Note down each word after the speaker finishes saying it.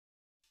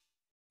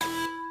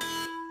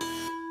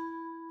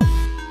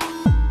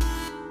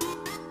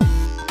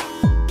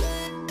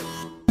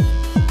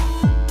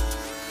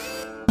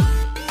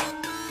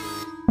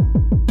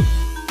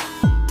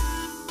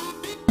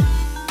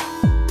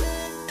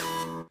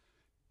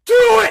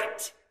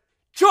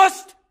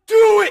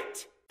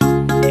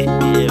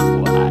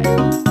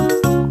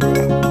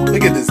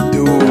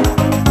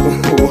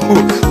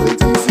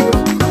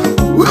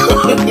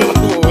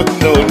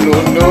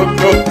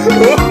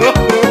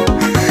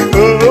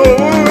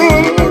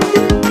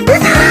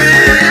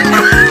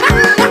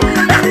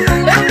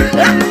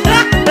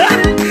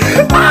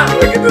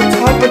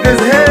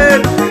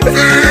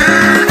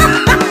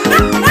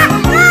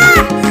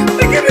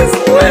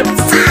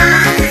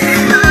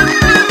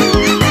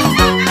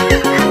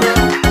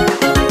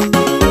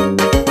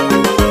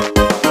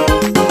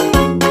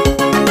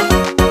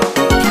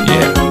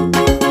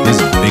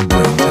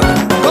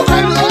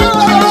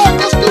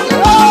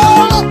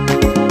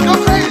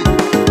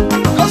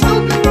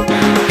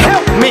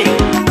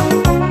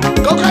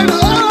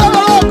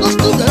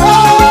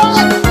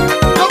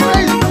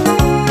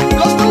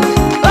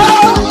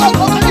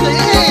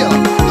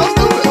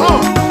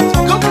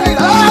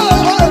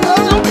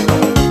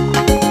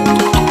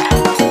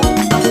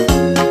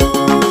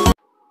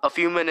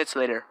few minutes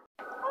later.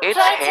 It's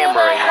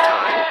hammering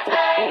time.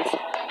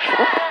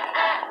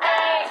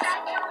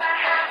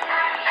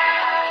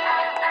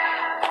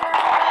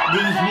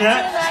 These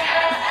nuts.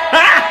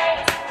 Ha!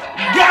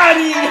 Got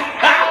him!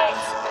 Ha!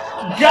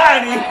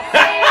 Got him!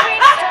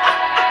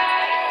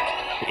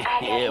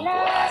 Yeah,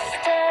 boy.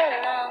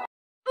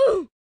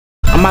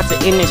 I'm about to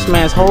end this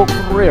man's whole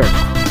career.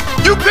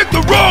 You picked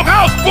the wrong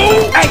house,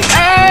 fool! Hey,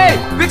 hey,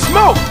 hey! Big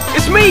Smoke!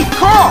 It's me,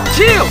 Carl!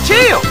 Chill,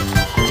 chill!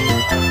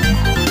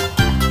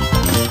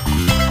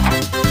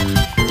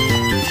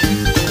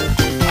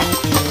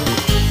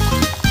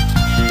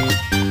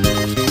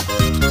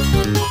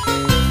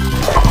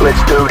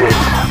 Let's do this.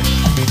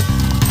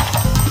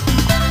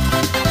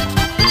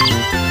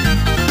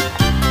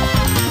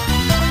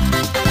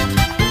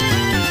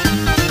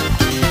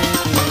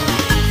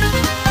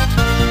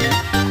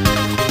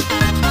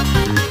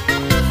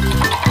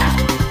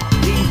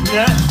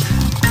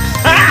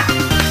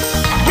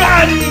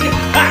 Got him!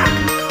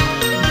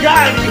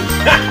 Got him!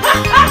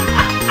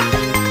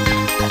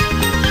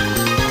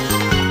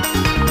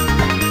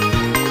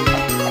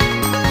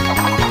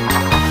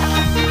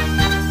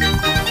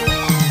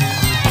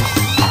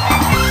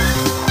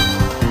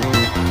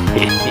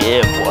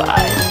 Yeah, boy.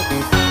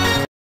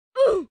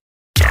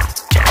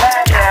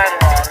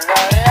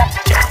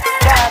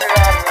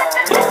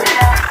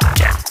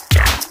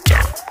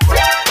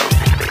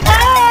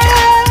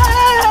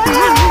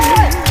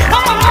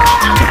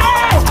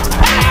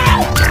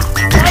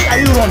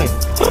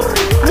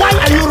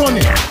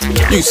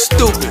 You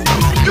stupid!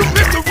 You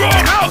picked the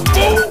wrong house,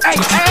 fool! Hey,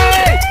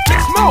 hey!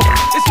 Big Smoke!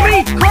 It's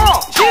me, Carl!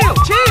 Chill,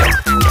 chill!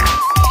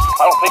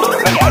 I don't think it's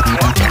a big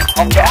idea.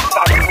 I'm fast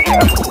out of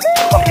here.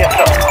 Come get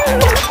some.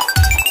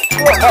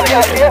 You want another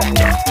idea?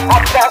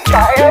 I'm fast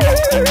out of here.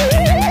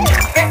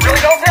 Think you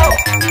don't know.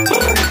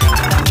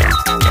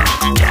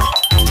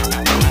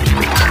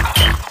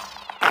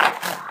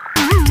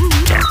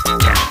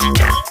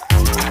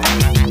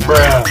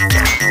 Bruh.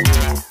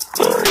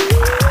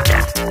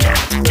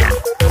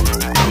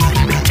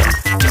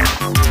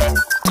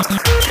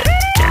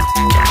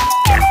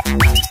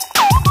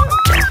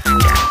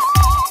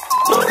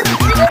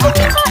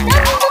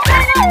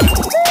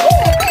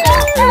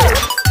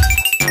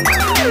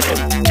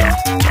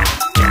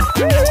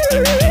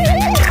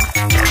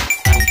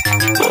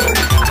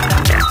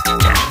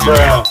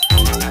 Bruh.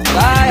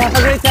 Bye, have a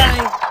great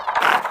time.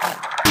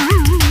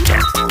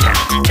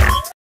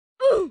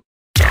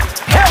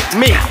 Help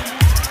me!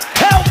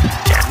 Help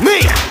me!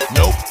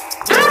 Nope.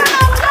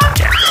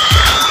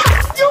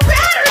 You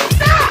better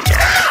stop!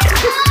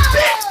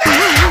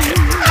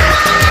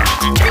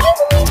 You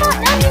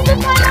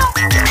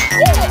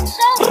look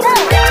so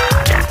dumb.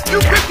 You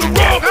picked the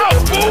wrong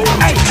house, fool!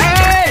 Hey,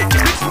 hey!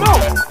 Big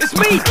Smoke! It's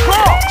me,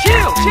 Carl!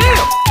 Chill,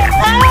 chill!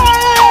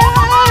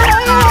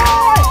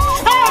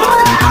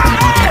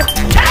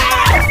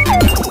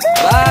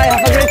 Bye,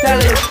 have a great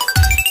time.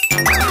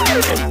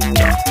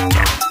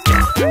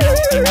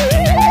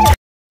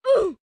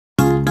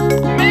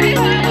 Maybe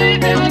when I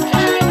leave this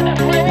town, if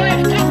my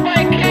wife took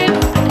my kids,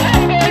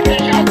 I'm going to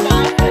jump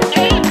off the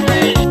gate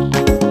bridge.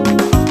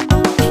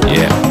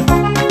 Yeah,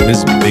 this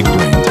is big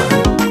brain time.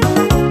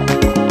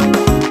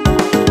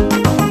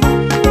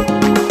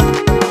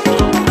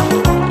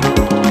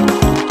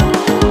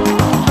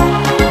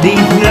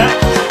 These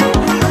nuts.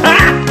 Ha!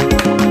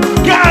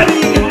 Got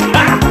him!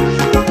 Ha!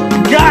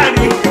 Got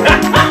him!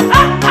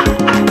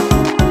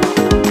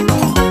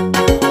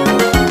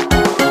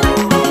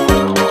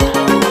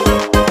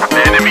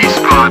 Enemy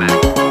spotted.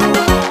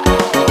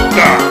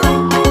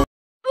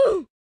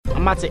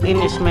 I'm about to end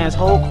this man's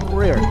whole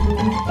career.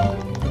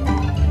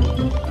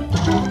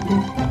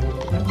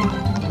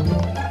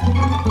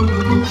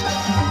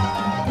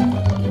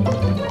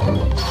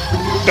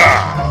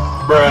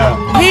 Bruh.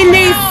 He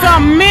needs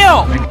some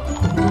milk.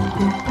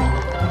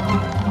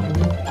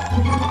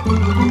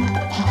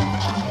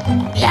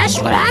 That's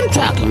what I'm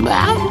talking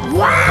about.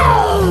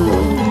 Wow.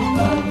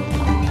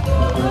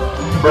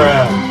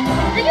 Bruh.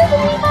 Do you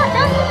believe how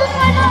dumb you look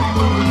right now?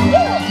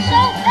 You look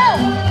so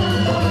dumb.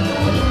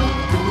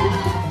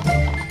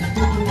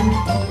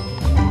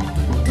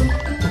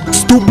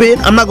 Stupid,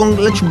 I'm not gonna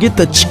let you get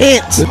the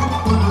chance.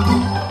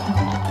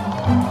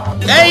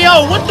 Hey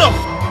yo, what the?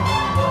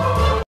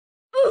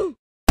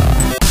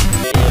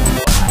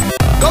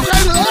 Go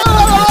crazy!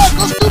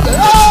 Go stupid!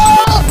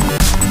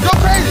 Go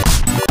crazy!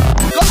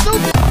 Go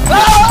stupid!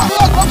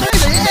 Go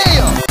crazy!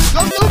 Yeah!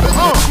 Go stupid!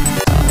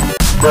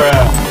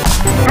 Bruh.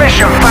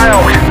 Mission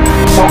failed.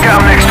 We'll get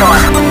them next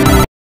time.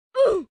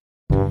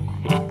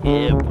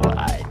 Yeah, boy.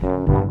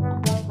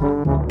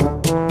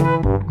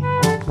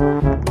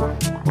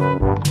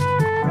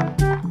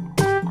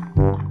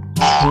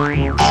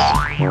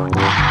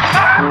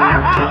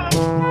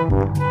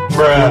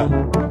 Bruh.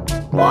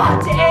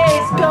 What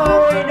is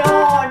going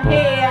on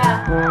here?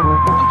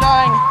 I'm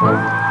dying. Do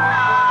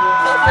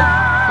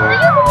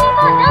you believe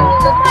how dumb you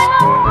look right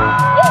now?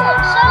 You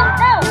look so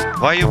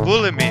dumb. Why you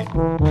bullying me?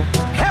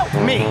 Help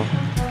me!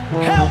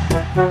 Help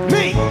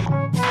me!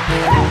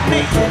 Help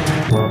me!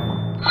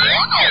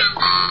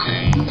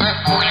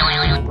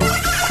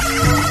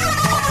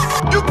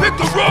 You picked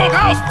the wrong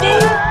house,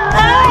 fool!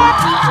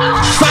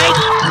 Fight!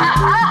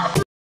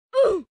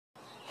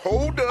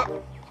 Hold up.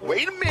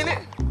 Wait a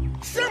minute.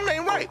 Something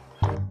ain't right.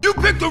 You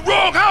picked the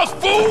wrong house,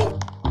 fool!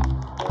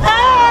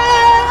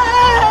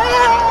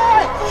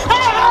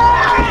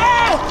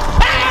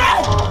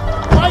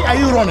 Why are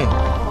you running?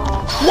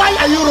 Why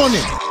are you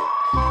running?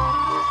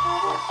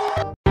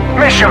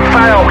 Mission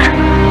failed.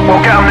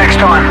 We'll get them next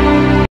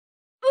time.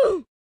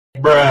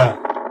 Bruh.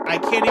 I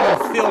can't even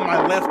feel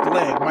my left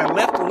leg. My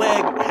left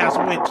leg has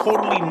went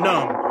totally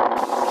numb.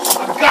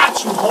 I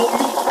got you,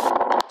 homie.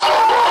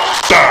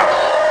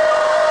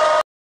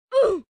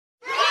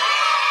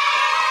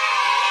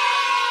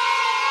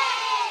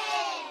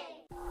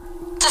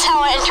 This is how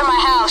I enter my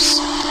house.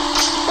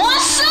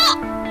 What's up?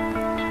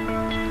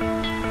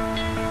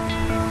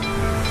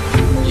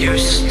 You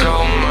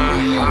stole my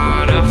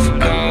heart of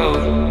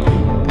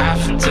gold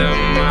after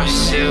my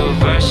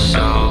silver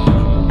soul.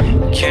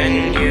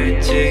 Can